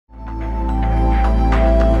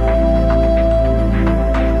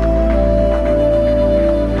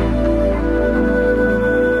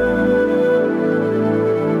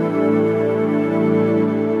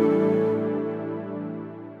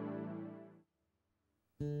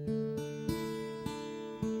My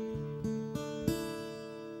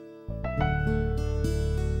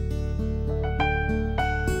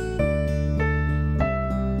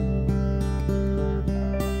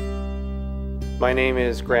name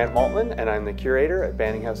is Grant Maltman, and I'm the curator at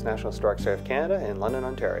Banting House National Historic Site of Canada in London,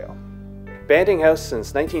 Ontario. Banting House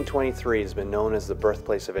since 1923 has been known as the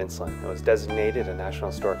birthplace of insulin. It was designated a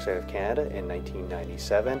National Historic Site of Canada in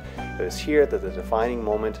 1997. It was here that the defining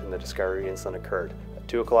moment in the discovery of insulin occurred. At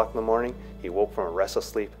 2 o'clock in the morning, he woke from a restless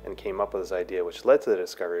sleep and came up with this idea which led to the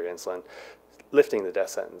discovery of insulin, lifting the death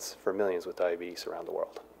sentence for millions with diabetes around the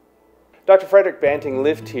world. Dr. Frederick Banting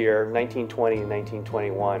lived here 1920 and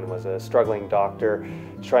 1921, was a struggling doctor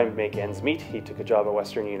trying to make ends meet. He took a job at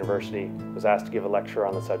Western University, was asked to give a lecture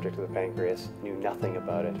on the subject of the pancreas, knew nothing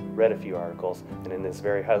about it, read a few articles, and in this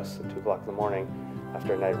very house at 2 o'clock in the morning,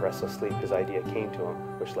 after a night of restless sleep, his idea came to him,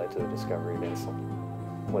 which led to the discovery of insulin.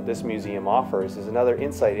 What this museum offers is another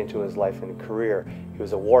insight into his life and career. He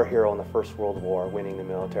was a war hero in the First World War, winning the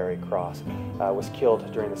Military Cross, was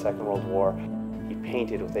killed during the Second World War. He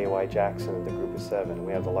painted with A.Y. Jackson and the Group of Seven.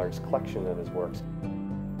 We have the largest collection of his works.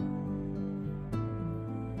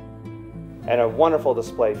 And a wonderful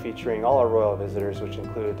display featuring all our royal visitors, which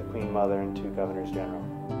included the Queen Mother and 2 Governors General.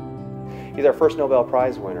 He's our first Nobel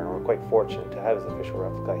Prize winner, and we're quite fortunate to have his official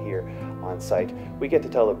replica here on site. We get to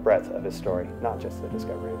tell the breadth of his story, not just the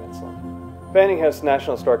discovery of insulin. Banting House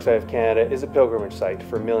National Historic Site of Canada is a pilgrimage site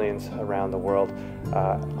for millions around the world.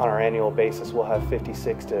 On our annual basis, we'll have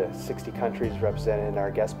 56 to 60 countries represented in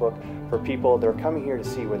our guest book for people that are coming here to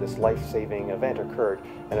see where this life-saving event occurred,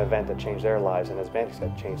 an event that changed their lives, and as Banting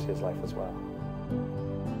said, changed his life as well.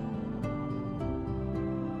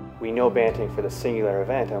 We know Banting for the singular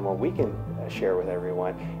event, and what we can share with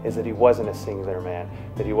everyone is that he wasn't a singular man,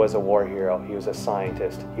 that he was a war hero, he was a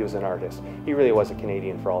scientist, he was an artist. He really was a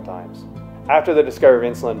Canadian for all times. After the discovery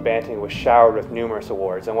of insulin, Banting was showered with numerous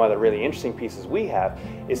awards, and one of the really interesting pieces we have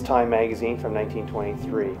is Time magazine from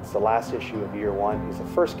 1923. It's the last issue of year 1. He's the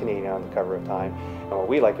first Canadian on the cover of Time, and what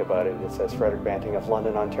we like about it, it says Frederick Banting of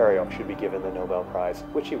London, Ontario should be given the Nobel Prize,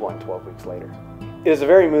 which he won 12 weeks later. It is a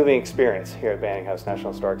very moving experience here at Banting House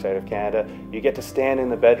National Historic Site of Canada. You get to stand in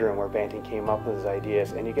the bedroom where Banting came up with his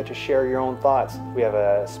ideas, and you get to share your own thoughts. We have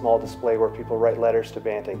a small display where people write letters to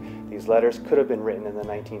Banting. These letters could have been written in the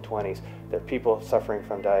 1920s. They're people suffering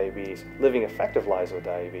from diabetes, living effective lives with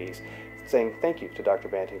diabetes, saying thank you to Dr.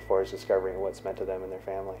 Banting for his discovery and what it's meant to them and their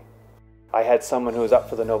family. I had someone who was up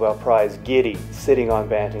for the Nobel Prize, giddy, sitting on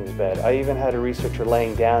Banting's bed. I even had a researcher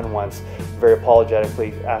laying down once, very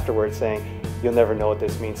apologetically afterwards, saying, "You'll never know what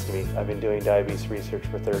this means to me. I've been doing diabetes research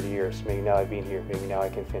for 30 years. Maybe now I've been here, maybe now I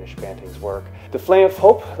can finish Banting's work." The flame of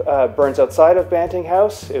hope burns outside of Banting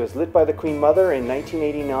House. It was lit by the Queen Mother in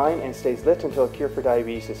 1989 and stays lit until a cure for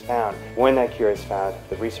diabetes is found. When that cure is found,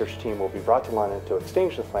 the research team will be brought to London to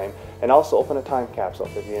extinguish the flame and also open a time capsule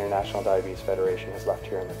that the International Diabetes Federation has left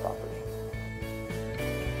here on the property.